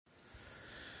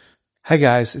Hi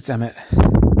guys, it's Emmett.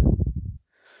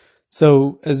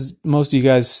 So, as most of you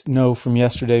guys know from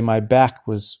yesterday, my back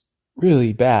was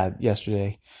really bad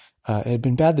yesterday. It had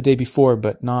been bad the day before,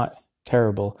 but not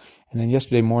terrible. And then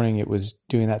yesterday morning, it was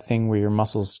doing that thing where your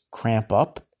muscles cramp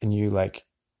up and you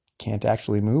can't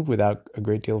actually move without a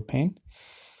great deal of pain.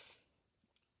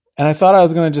 And I thought I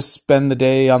was going to just spend the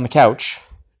day on the couch,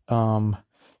 um,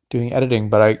 doing editing,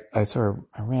 but I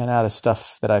ran out of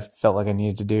stuff that I felt like I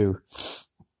needed to do.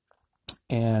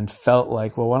 And felt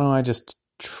like, well, why don't I just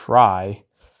try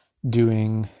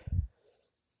doing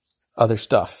other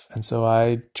stuff? And so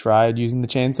I tried using the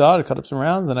chainsaw to cut up some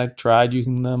rounds. Then I tried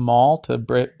using the maul to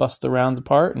bust the rounds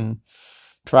apart, and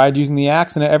tried using the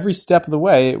axe. And at every step of the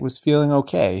way, it was feeling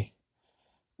okay.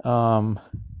 And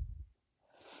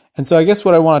so I guess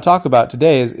what I want to talk about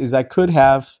today is I could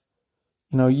have,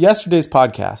 yesterday's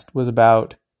podcast was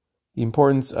about the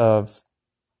importance of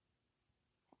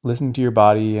listening to your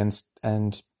body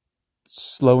and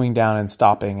slowing down and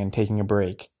stopping and taking a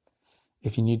break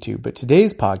if you need to. But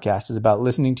today's podcast is about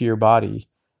listening to your body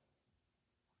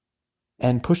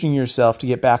and pushing yourself to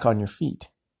get back on your feet.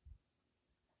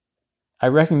 I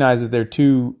recognize that they're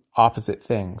two opposite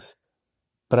things,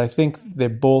 but I think they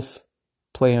both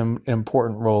play an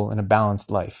important role in a balanced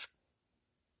life.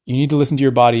 You need to listen to your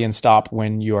body and stop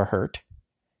when you are hurt.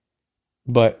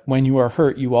 But when you are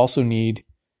hurt, you also need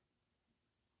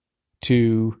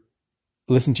to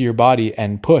listen to your body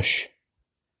and push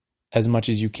as much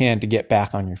as you can to get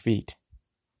back on your feet.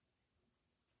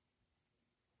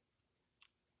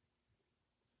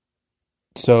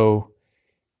 So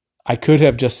I could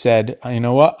have just said, you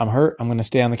know what, I'm hurt, I'm going to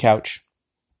stay on the couch.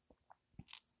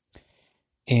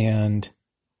 And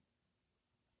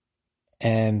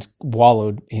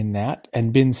wallowed in that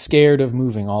and been scared of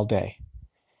moving all day.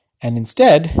 And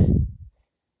instead,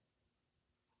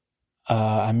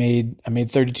 I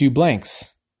made 32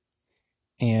 blanks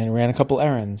and ran a couple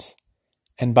errands.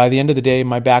 And by the end of the day,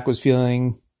 my back was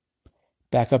feeling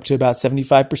back up to about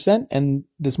 75%. And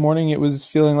this morning it was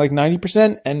feeling like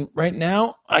 90%. And right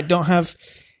now I don't have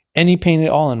any pain at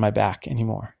all in my back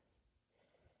anymore.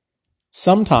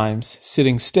 Sometimes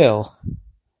sitting still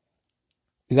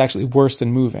is actually worse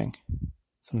than moving.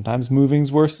 Sometimes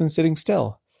moving's worse than sitting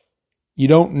still. You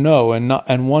don't know,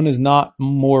 and one is not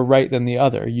more right than the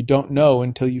other. You don't know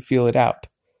until you feel it out.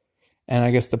 And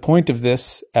I guess the point of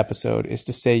this episode is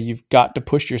to say you've got to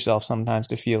push yourself sometimes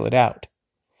to feel it out.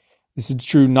 This is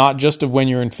true not just of when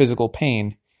you're in physical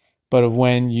pain, but of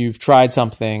when you've tried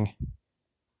something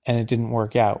and it didn't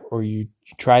work out, or you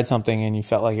tried something and you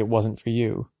felt like it wasn't for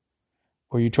you,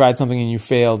 or you tried something and you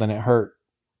failed and it hurt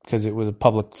because it was a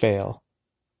public fail.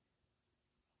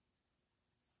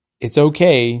 It's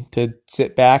okay to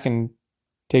sit back and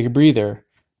take a breather,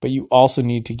 but you also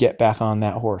need to get back on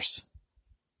that horse.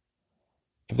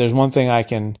 If there's one thing I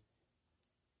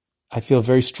feel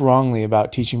very strongly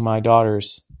about teaching my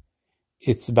daughters,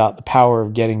 it's about the power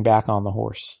of getting back on the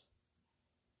horse.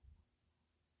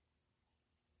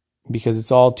 Because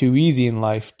it's all too easy in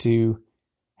life to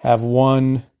have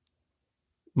one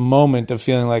moment of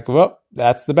feeling like, well,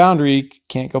 that's the boundary,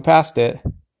 can't go past it,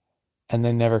 and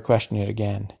then never question it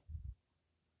again.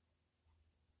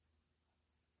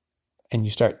 And you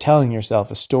start telling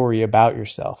yourself a story about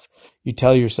yourself. You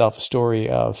tell yourself a story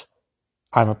of,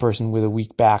 I'm a person with a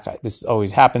weak back. This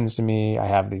always happens to me. I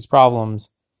have these problems.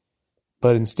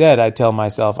 But instead, I tell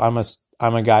myself, I'm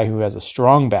a guy who has a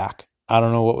strong back. I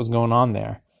don't know what was going on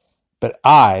there. But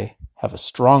I have a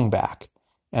strong back.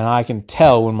 And I can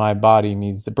tell when my body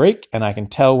needs a break. And I can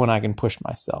tell when I can push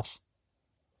myself.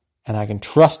 And I can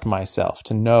trust myself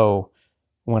to know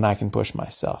when I can push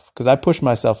myself. Because I push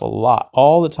myself a lot,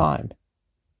 all the time.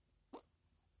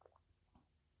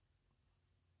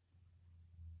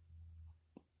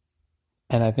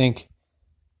 And I think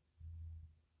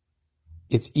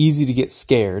it's easy to get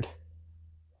scared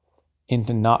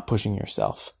into not pushing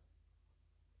yourself.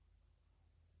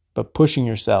 But pushing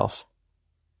yourself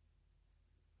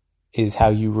is how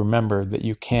you remember that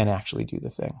you can actually do the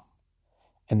thing.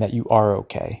 And that you are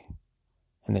okay.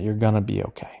 And that you're going to be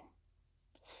okay.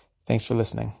 Thanks for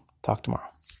listening. Talk tomorrow.